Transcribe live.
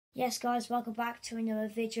Yes guys, welcome back to another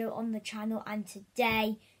video on the channel, and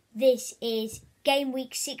today this is game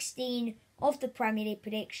week 16 of the Premier League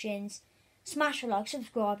predictions. Smash a like,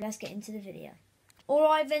 subscribe, let's get into the video.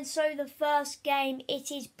 Alright then, so the first game,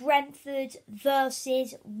 it is Brentford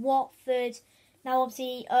versus Watford. Now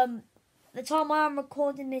obviously, the time I am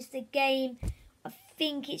recording this, the game, I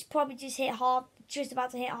think it's probably just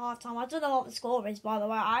about to hit half time. I don't know what the score is, by the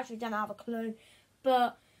way, I actually don't have a clue,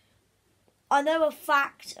 but I know a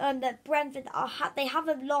fact that Brentford they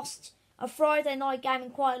haven't lost a Friday night game in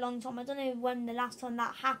quite a long time. I don't know when the last time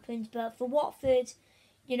that happened, but for Watford,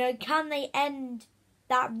 you know, can they end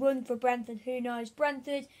that run for Brentford? Who knows?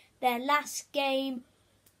 Brentford, their last game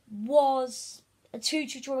was a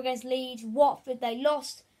 2-2 draw against Leeds. Watford, they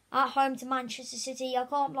lost at home to Manchester City. I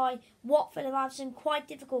can't lie, Watford have had some quite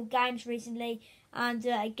difficult games recently, and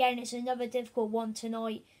again, it's another difficult one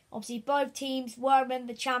tonight. Obviously, both teams were in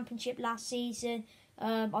the Championship last season.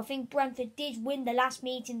 I think Brentford did win the last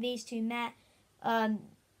meeting these two met,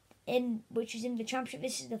 which was in the Championship.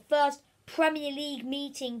 This is the first Premier League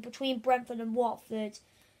meeting between Brentford and Watford.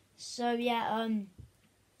 So, yeah,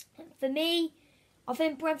 for me, I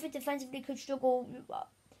think Brentford defensively could struggle.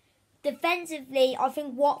 Defensively, I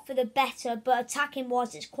think Watford are better, but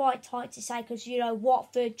attacking-wise, it's quite tight to say because, you know,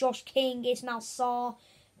 Watford, Josh King, Ismail Sarr,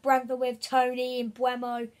 Brentford with Tony and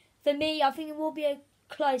Buemo. For me, I think it will be a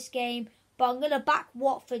close game, but I'm going to back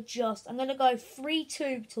Watford just. I'm going to go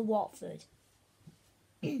 3-2 to Watford.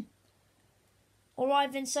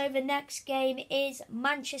 Alright then, so the next game is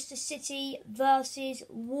Manchester City versus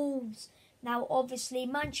Wolves. Now, obviously,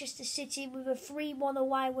 Manchester City with a 3-1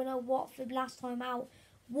 away winner, Watford last time out.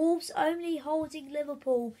 Wolves only holding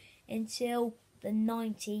Liverpool until the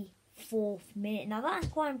 94th minute. Now, that's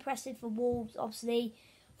quite impressive for Wolves, obviously.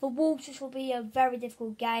 For Wolves, this will be a very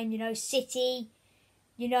difficult game. You know, City,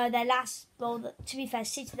 you know, to be fair,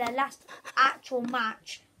 City, their last actual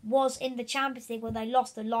match was in the Champions League where they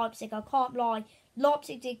lost to Leipzig. I can't lie,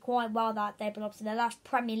 Leipzig did quite well that day, but obviously their last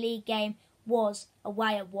Premier League game was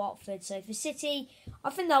away at Watford. So for City, I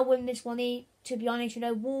think they'll win this one. To be honest, you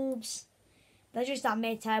know, Wolves, they're just that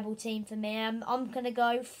mid-table team for me. I'm going to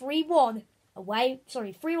go 3-1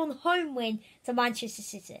 home win to Manchester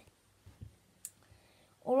City.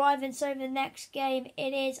 Alright then, so the next game,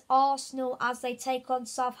 it is Arsenal as they take on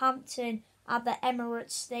Southampton at the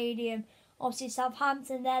Emirates Stadium. Obviously,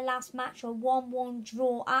 Southampton, their last match, a 1-1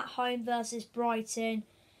 draw at home versus Brighton.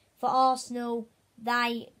 For Arsenal,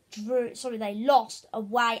 they lost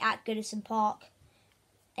away at Goodison Park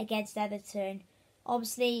against Everton.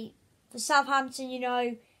 Obviously, for Southampton, you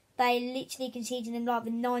know, they literally conceded in like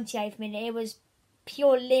the 98th minute. It was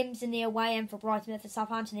pure limbs in the away end for Brighton, but for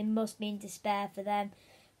Southampton, it must be in despair for them.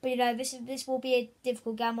 But, you know, this will be a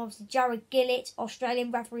difficult game. Obviously, Jared Gillett,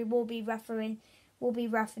 Australian referee, will be reffing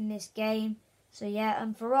this game. So, yeah,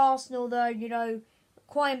 and for Arsenal, though, you know,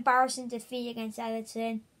 quite embarrassing defeat against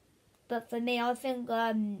Everton. But for me, I think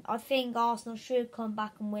Arsenal should come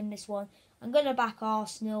back and win this one. I'm going to back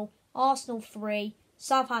Arsenal. Arsenal 3,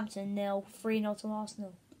 Southampton 0, 3-0 to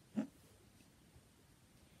Arsenal.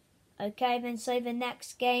 Okay, then, so the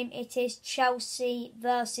next game, it is Chelsea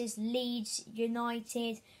versus Leeds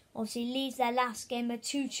United. Obviously, Leeds, their last game, a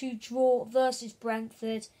 2-2 draw versus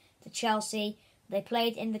Brentford. For Chelsea, they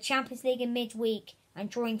played in the Champions League in midweek and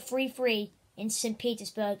drawing 3-3 in St.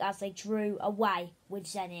 Petersburg as they drew away with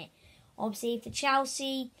Zenit. Obviously, for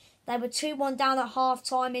Chelsea, they were 2-1 down at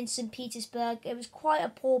half-time in St. Petersburg. It was quite a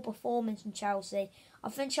poor performance from Chelsea. I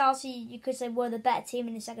think Chelsea, you could say, were the better team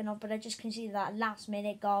in the second half, but they just conceded that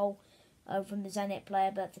last-minute goal from the Zenit player.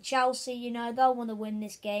 But for Chelsea, you know, they'll want to win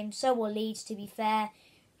this game. So will Leeds, to be fair.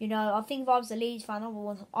 You know, I think if I was a Leeds fan, I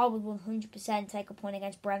would 100% take a point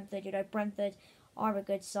against Brentford. You know, Brentford are a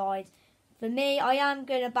good side. For me, I am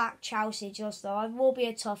going to back Chelsea just though. It will be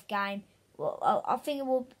a tough game. Well, I think it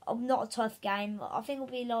will, not a tough game. I think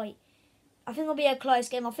it'll be a close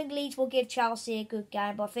game. I think Leeds will give Chelsea a good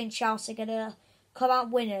game, but I think Chelsea are going to come out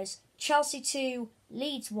winners. Chelsea 2,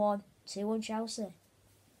 Leeds 1, 2-1 Chelsea.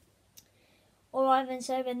 Alright then,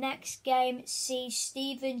 so the next game sees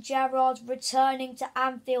Steven Gerrard returning to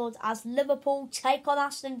Anfield as Liverpool take on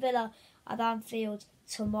Aston Villa at Anfield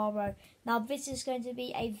tomorrow. Now, this is going to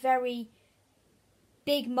be a very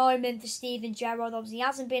big moment for Steven Gerrard. Obviously, he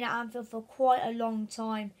hasn't been at Anfield for quite a long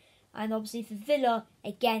time. And obviously for Villa,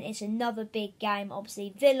 again, it's another big game.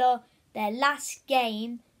 Obviously, Villa, their last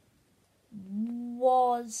game,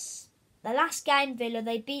 Villa,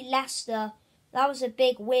 they beat Leicester. That was a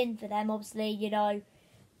big win for them, obviously, you know.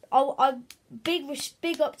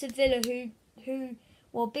 Big up to Villa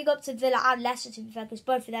big up to Villa and Leicester, to be fair, because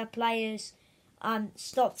both of their players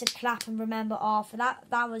stop to clap and remember Arthur.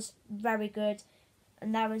 That was very good,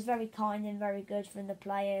 and that was very kind and very good from the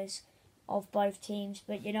players of both teams.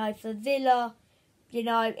 But you know, for Villa, you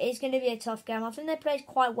know, it's going to be a tough game. I think they played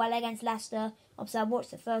quite well against Leicester. Obviously, I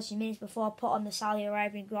watched the first few minutes before I put on the Saudi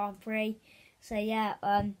Arabian Grand Prix. So yeah,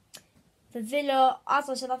 for Villa, as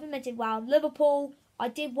I said, I think they did well. Liverpool, I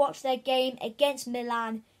did watch their game against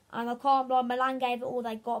Milan, and I can't lie, Milan gave it all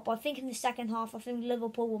they got. But I think in the second half, I think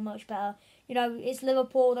Liverpool were much better. You know, it's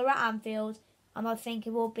Liverpool, they're at Anfield, and I think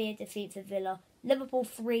it will be a defeat for Villa. Liverpool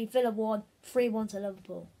 3, Villa 1, 3-1 to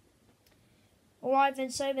Liverpool. Alright then,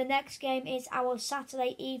 so the next game is our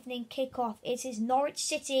Saturday evening kickoff. It is Norwich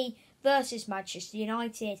City versus Manchester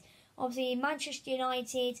United. Obviously, Manchester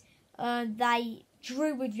United, they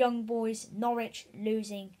drew with Young Boys, Norwich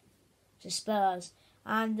losing to Spurs.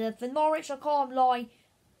 And for Norwich, I can't lie,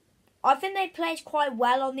 I think they played quite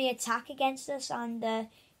well on the attack against us. And,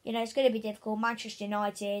 you know, it's going to be difficult. Manchester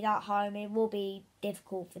United at home, it will be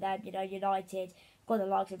difficult for them. You know, United got the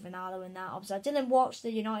likes of Ronaldo and that. Obviously, I didn't watch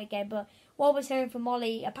the United game, but what I was hearing from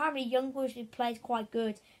Molly, apparently Young Boys played quite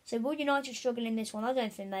good. So will United struggle in this one? I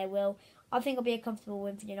don't think they will. I think it'll be a comfortable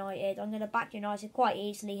win for United. I'm going to back United quite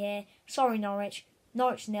easily here. Sorry, Norwich.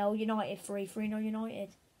 Norwich 0, United 3, 3-0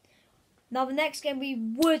 United. Now, the next game, we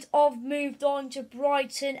would have moved on to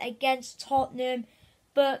Brighton against Tottenham,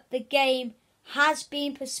 but the game has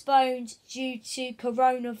been postponed due to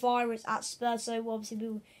coronavirus at Spurs. So, obviously,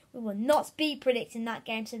 we will not be predicting that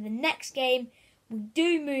game. So, the next game we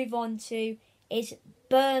do move on to is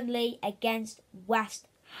Burnley against West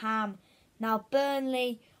Ham. Now,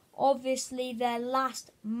 Burnley, obviously, their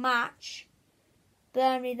last match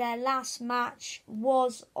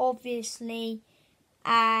was obviously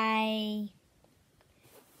a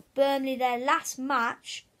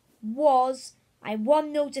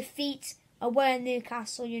 1-0 defeat away at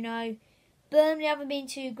Newcastle. You know, Burnley haven't been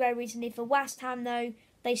too great recently. For West Ham, though,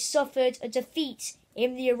 they suffered a defeat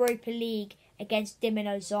in the Europa League against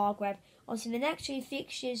Dinamo Zagreb. Obviously, the next two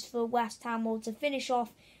fixtures for West Ham, or to finish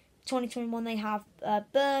off 2021, they have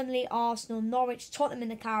Burnley, Arsenal, Norwich, Tottenham in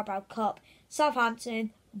the Carabao Cup,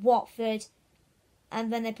 Southampton, Watford,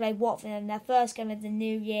 and then they play Watford, and their first game of the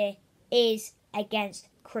new year is against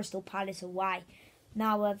Crystal Palace away.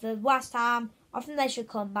 Now, for West Ham, I think they should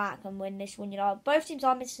come back and win this one. You know, both teams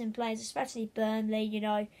are missing players, especially Burnley. You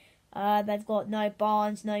know, they've got no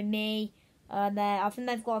Barnes, no Me. I think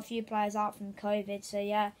they've got a few players out from COVID. So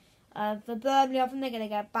yeah, for Burnley, I think they're going to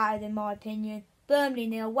get battered in my opinion. Burnley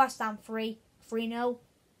 0, West Ham 3, 3-0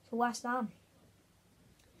 to West Ham.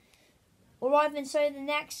 Alright then, so the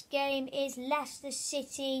next game is Leicester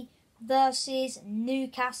City versus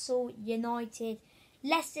Newcastle United.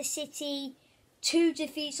 Leicester City, 2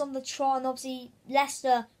 defeats on the trot, and obviously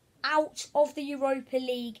Leicester out of the Europa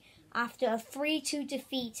League after a 3-2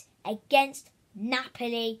 defeat against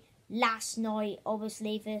Napoli last night.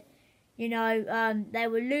 Obviously, they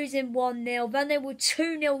were losing 1-0, then they were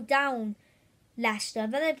 2-0 down, Leicester,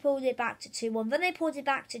 then they pulled it back to 2-1, then they pulled it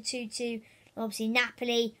back to 2-2. Obviously,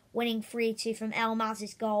 Napoli winning 3-2 from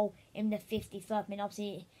Elmaz's goal in the 53rd minute.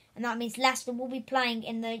 Obviously, and that means Leicester will be playing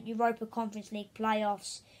in the Europa Conference League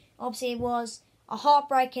playoffs. Obviously, it was a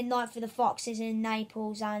heartbreaking night for the Foxes in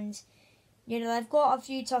Naples, and you know they've got a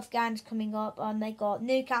few tough games coming up. They got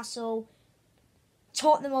Newcastle,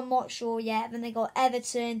 Tottenham. I'm not sure yet. Then they got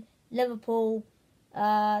Everton, Liverpool,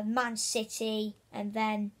 Man City, and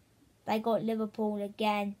then they got Liverpool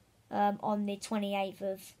again on the 28th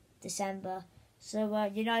of December.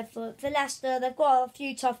 So, you know, for Leicester, they've got a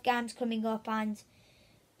few tough games coming up, and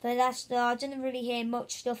for Leicester, I didn't really hear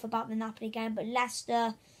much stuff about the Napoli game, but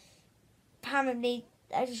Leicester, apparently,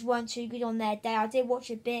 they just weren't too good on their day. I did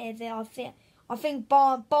watch a bit of it. I think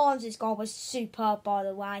Barnes' goal was superb, by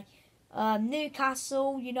the way.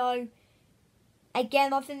 Newcastle, you know,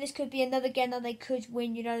 again, I think this could be another game that they could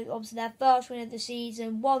win. You know, obviously their first win of the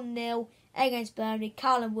season, 1-0 against Burnley.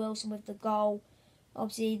 Callum Wilson with the goal.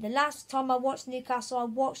 Obviously, the last time I watched Newcastle, I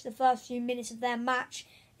watched the first few minutes of their match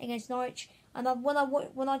against Norwich. And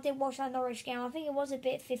when I did watch that Norwich game, I think it was a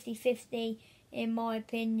bit 50-50 in my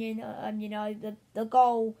opinion. You know, the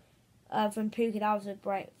goal from Puka, that was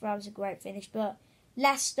a great finish. But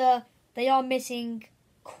Leicester, they are missing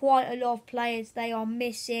quite a lot of players. They are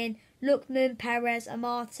missing Lookman, Perez,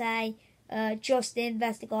 Amate, Justin,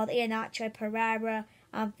 Vestergaard, Iheanacho, Pereira,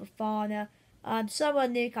 and Fofana. So are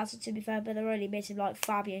Newcastle, to be fair, but they're only missing like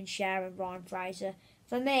Fabian Schär and Ryan Fraser.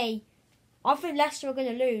 For me, I think Leicester are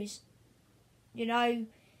going to lose. You know,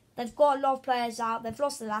 they've got a lot of players out. They've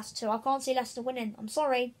lost the last 2. I can't see Leicester winning. I'm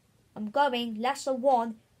sorry. I'm going Leicester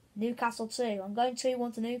 1, Newcastle 2. I'm going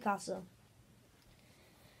 2-1 to Newcastle.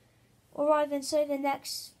 Alright then, so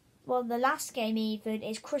the last game even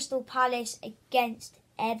is Crystal Palace against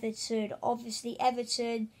Everton. Obviously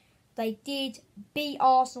Everton, they did beat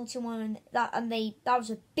Arsenal 2-1, that was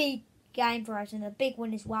a big game for Everton, a big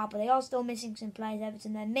win as well, but they are still missing some players.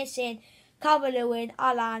 Everton, they're missing Calvert-Lewin,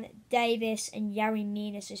 Alan, Davis and Yerry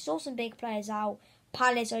Mina, so saw some big players out.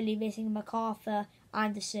 Palace only missing MacArthur,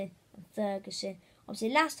 Anderson and Ferguson. Obviously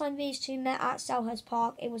last time these two met at Selhurst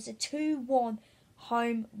Park, it was a 2-1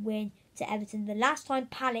 home win to Everton. The last time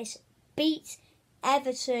Palace beat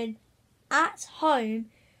Everton at home,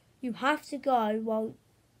 you have to go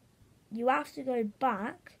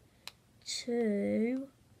back to,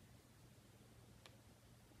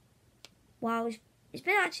 it's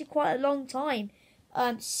been actually quite a long time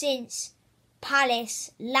since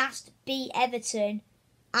Palace last beat Everton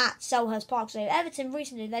at Selhurst Park. So Everton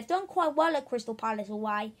recently, they've done quite well at Crystal Palace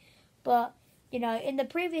away, but you know, in the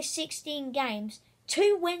previous 16 games,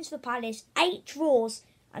 2 wins for Palace, 8 draws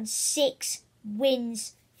and 6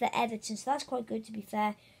 wins for Everton. So that's quite good, to be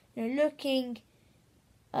fair. You know, looking,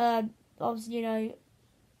 obviously, you know,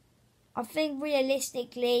 I think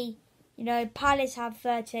realistically, you know, Palace have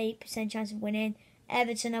 38% chance of winning.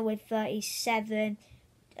 Everton are with 37.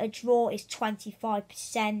 A draw is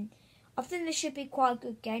 25%. I think this should be quite a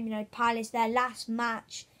good game. You know, Palace, their last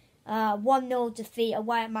match, 1-0 defeat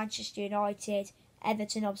away at Manchester United.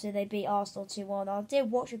 Everton, obviously, they beat Arsenal 2-1. I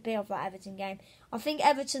did watch a bit of that Everton game. I think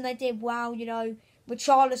Everton, they did well. You know,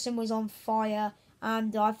 Richarlison was on fire,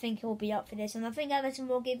 and I think he'll be up for this. And I think Everton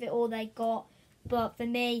will give it all they got. But for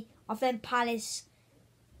me, I think Palace,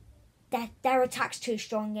 their attack's too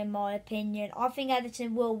strong in my opinion. I think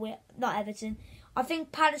Everton will win. Not Everton. I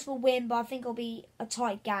think Palace will win, but I think it'll be a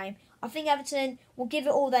tight game. I think Everton will give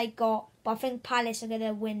it all they got, but I think Palace are going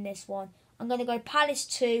to win this one. I'm going to go Palace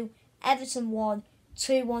 2, Everton 1,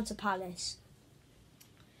 2-1 to Palace.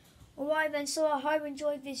 Alright then, so I hope you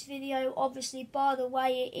enjoyed this video. Obviously, by the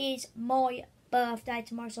way, it is my birthday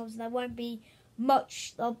tomorrow, so there won't be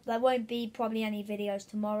probably any videos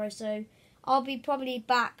tomorrow, so I'll be probably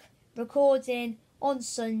back recording on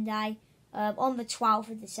Sunday, on the 12th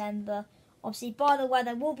of December. Obviously, by the way,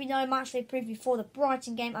 there will be no matchday preview for the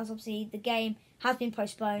Brighton game, as obviously the game has been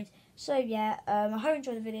postponed. So yeah, I hope you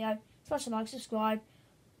enjoyed the video. Smash a like, subscribe.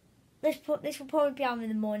 This will probably be out in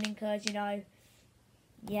the morning, because, you know,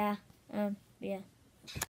 yeah.